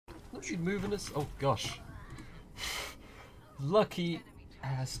What's he moving us? Oh gosh. Lucky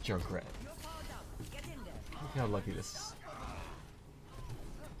ass Junkrat. Look how lucky this is.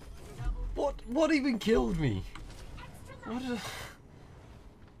 What even killed me? What a...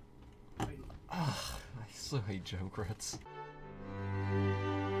 I so hate Junkrats.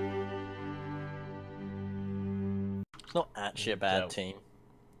 It's not actually a bad team.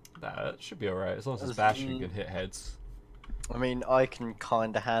 Nah, it should be alright, as long as Bastion can hit heads. I mean, I can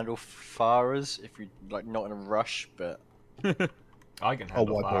kind of handle Farahs if you're like not in a rush, but... I can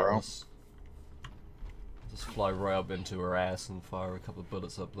handle Farahs. Just fly right up into her ass and fire a couple of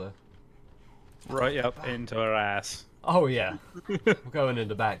bullets up there. Right up into her ass. Oh yeah. We're going in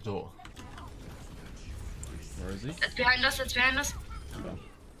the back door. Where is he? It's behind us, it's behind us.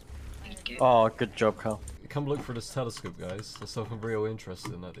 Okay. Oh, good job, Carl. Come look for this telescope, guys. There's something real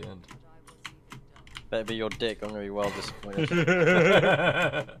interesting at the end. Better be your dick, I'm gonna be well disappointed.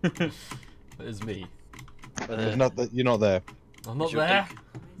 It is me. You're not there. I'm not there?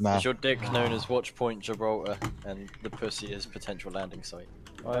 Nah. Is your dick known as Watchpoint Gibraltar, and the pussy is potential landing site?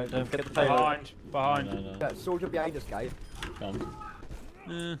 Alright, don't forget the payload. Behind. No. Yeah, soldier behind us, guys. Come.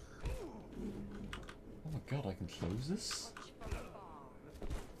 Oh my god, I can close this?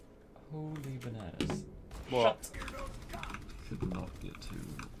 Holy bananas. What? Could not get to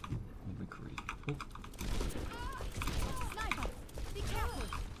McCree.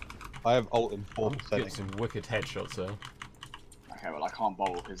 I have ult in 4 I'm getting some wicked headshots though. Okay, well I can't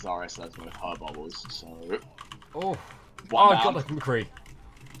bubble because Zara says one of her bubbles, so... Oh! One I down. got McCree!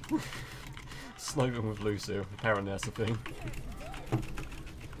 Sniping with Lucio, apparently that's the thing.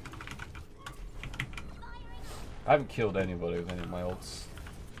 I haven't killed anybody with any of my ults.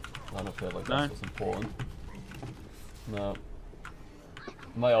 I don't feel like that's what's important. No.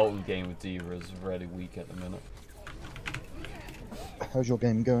 My ult game with D.Va is really weak at the minute. How's your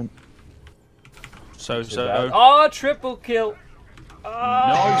game going? So. Oh, triple kill!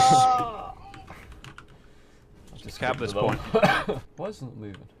 Oh! Nice! Just cap this point. Why isn't it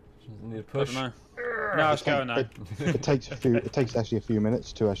moving? Does it need a push? I don't know. No, it's going now. It takes a few. It takes actually a few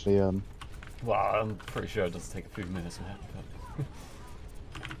minutes to actually Well, I'm pretty sure it doesn't take a few minutes, man.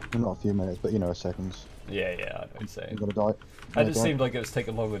 Not a few minutes, but you know, seconds. Yeah, I know what you're saying. You gotta die. It just seemed like it was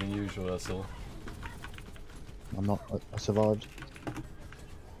taking longer than usual, that's all. I'm not. I survived. I'm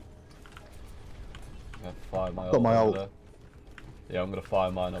gonna fire my Got ult my over ult. there. Yeah, I'm gonna fire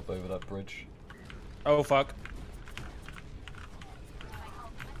mine up over that bridge. Oh fuck.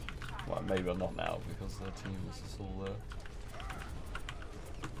 Well, maybe I'm not now because their team is just all there.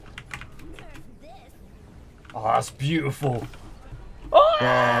 Oh, that's beautiful! Oh,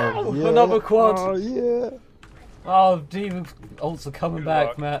 yeah. Another quad! Oh yeah! Oh, demon ults are coming Good back,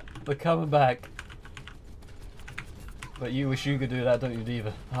 luck. Matt. They're coming back. But you wish you could do that, don't you,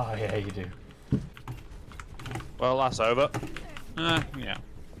 D.Va? Oh yeah, you do. Well, that's over. Yeah.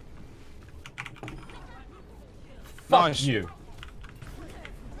 Fuck Nice. you!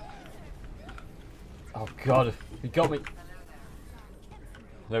 Oh god, he got me.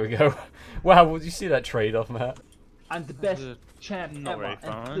 There we go. Wow, did you see that trade-off, Matt? I'm the best champ not ever, very and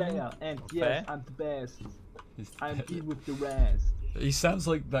fun. player, and yes, Fair. I'm the best. He's- I'm here with the rest. He sounds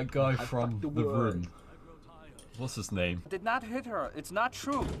like that guy from fucked the The world. Room. What's his name? I did not hit her. It's not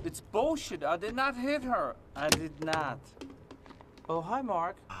true. It's bullshit. I did not hit her. I did not. Oh, hi,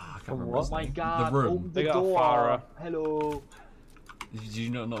 Mark. I can't remember Oh his my name. god, The Room. open the They got a door. Farah. Hello. Do you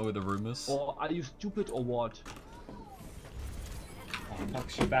not know where The Room is? Or are you stupid or what? Oh, fuck,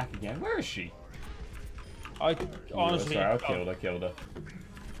 she's back again. Where is she? I honestly. Sorry, I killed her.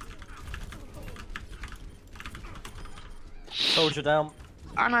 Soldier down.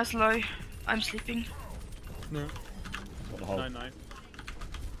 Anna's low. I'm sleeping. No. Oh, No.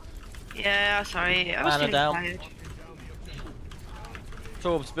 Yeah, sorry. I was Anna feeling down. tired.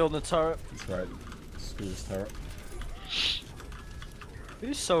 Torb's building a turret. That's right. Screw this turret.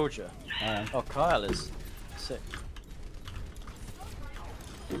 Who's Soldier? I Oh, Kyle is. Sick.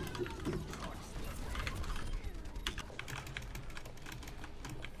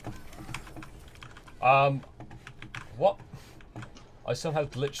 What? I somehow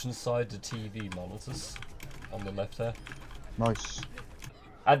glitched inside the TV monitors on the left there. Nice.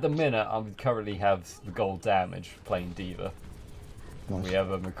 At the minute, I currently have the gold damage playing D.Va. Nice. We have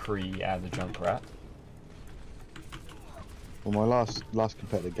a McCree and a Junkrat. Well, my last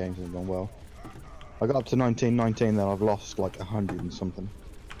competitive games have gone well. I got up to 19-19, then I've lost like 100 and something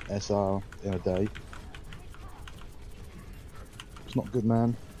SR in a day. It's not good,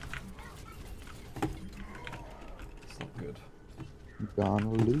 man. It's not good. I'm gonna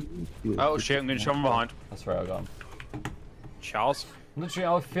lose. Oh shit! I'm getting shot from behind. That's right, I got him. Charles. Literally,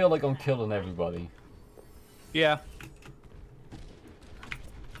 I feel like I'm killing everybody. Yeah.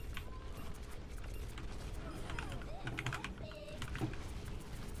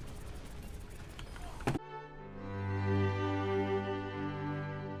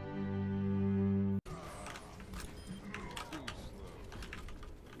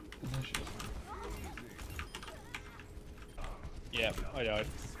 Yeah, I died.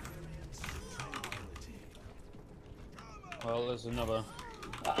 Well, there's another.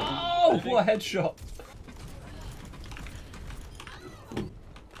 Oh, what a headshot!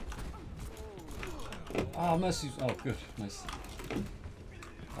 Oh, Mercy's. Oh, good. Nice.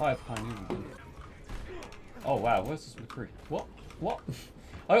 Oh, I have Pioneer again. Oh, wow. Where's this McCree? What? What?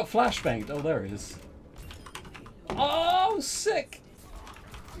 I got flashbanged. Oh, there he is. Oh, sick!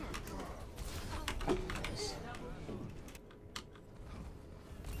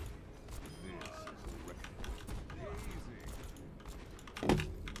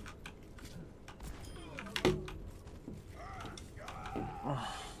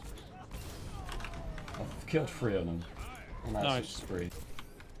 I've killed 3 of them. And that's Nice. spree.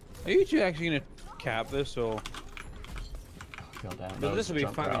 Are you two actually gonna cap this or? God damn, But this would be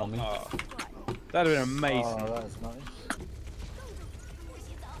jump fun. around me. Oh, that'd have been amazing. Oh, that is nice.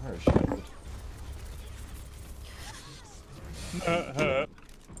 Where is Shepard?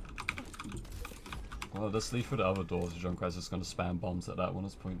 Well, let's leave for the other doors. Junkrat's just gonna spam bombs at that one.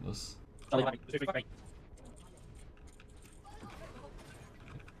 It's pointless.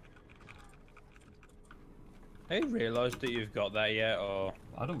 Have you realised that you've got that yet, or?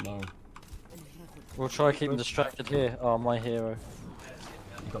 I don't know. We'll try to keep them distracted here. Oh, my hero.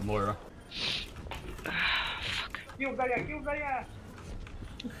 You got Moira.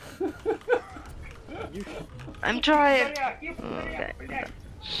 I'm trying. Alright,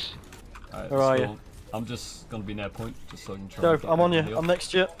 Where are let's you? go. I'm just gonna be near point, just so I can try. Go, and get I'm on you. everybody I'm up.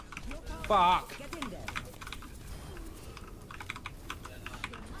 next to you. Fuck!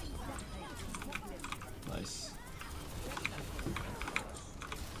 Nice.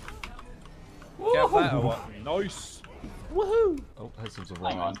 Get that or what? Nice! Woohoo! Oh, here's some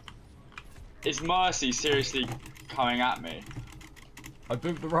Hang on. Is Mercy seriously coming at me? I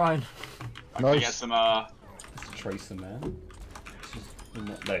booped the Ryan. I Nice. get some It's Tracer, man.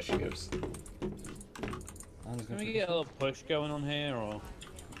 There she goes. Can we get a little push going on here, or?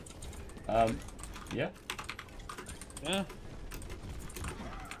 Yeah. Yeah.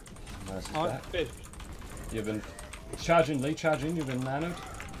 Mercy's Alright, back. good. You've been charging, Lee, charging. You've been nanoed.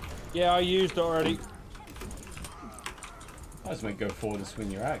 Yeah, I used it already. I just might go forward and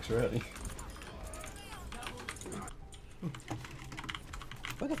swing your axe, really.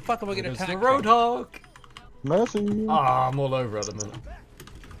 Where the fuck am I gonna There's attack the Roadhog! Mercy. Ah, I'm all over at the minute.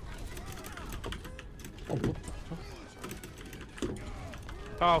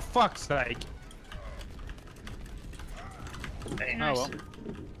 Oh, fuck's sake. Very Oh nice. well.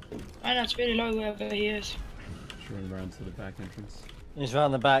 I know it's really low wherever he is. Just run around to the back entrance. He's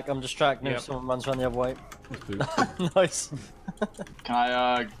round the back. I'm distracting him. Yep. Someone runs round the other way. Just boop. Nice. Can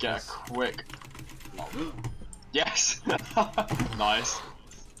I get a quick? Yes. Nice.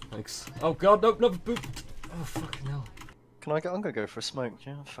 Thanks. Oh god, no, no, boop. Oh fucking hell. Can I go? I'm gonna go for a smoke.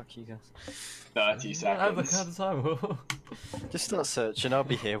 Yeah, fuck you guys. 30 I have a seconds. kind of time. Just start searching. I'll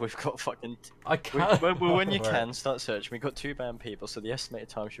be here. We've got fucking. I can't. When you Right. can, start searching. We've got 2 banned people, so the estimated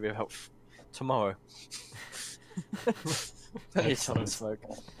time should be about tomorrow. Plenty of time to smoke.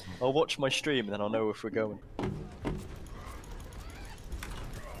 I'll watch my stream and then I'll know if we're going.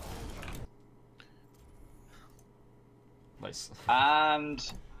 Nice.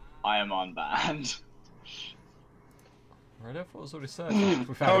 And I am unbanned. Right, I thought it was already said.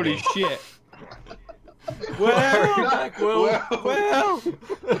 We found Holy it. shit. Well, back, Will. Well,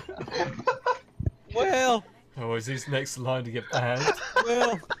 well, Oh, is his next line to get banned?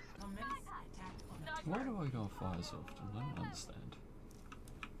 well. Why do I go on fire so often? I don't understand.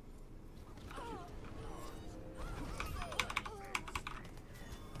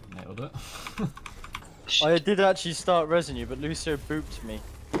 Nailed it. I did actually start resing you, but Lucio booped me.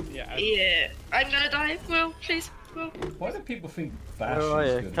 Yeah. Yeah. I'm gonna die. Will, please. Will. Why do people think Bash Where are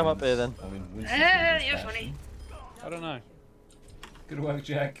is you? good Come up against- here then. I mean, Winston You're is funny. I don't know. Good work,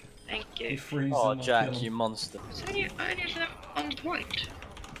 Jack. Thank He you. frees Oh, him, I'll Jack, kill him. you monster. So I need them on the point.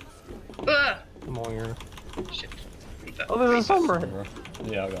 Moira. Shit. Oh, there's a sunbreak.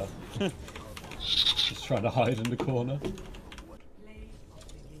 Yeah, I got it. Just trying to hide in the corner.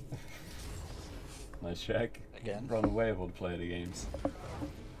 Nice, Jack. Again. Run away while play the games.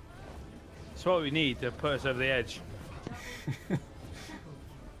 That's what we need to put us over the edge.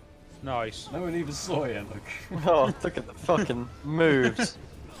 Nice. No one even saw it. Look. Oh, look at the fucking moves.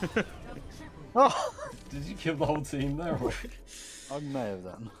 Oh, Did you kill the whole team there? Or? I may have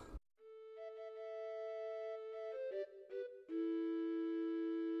done.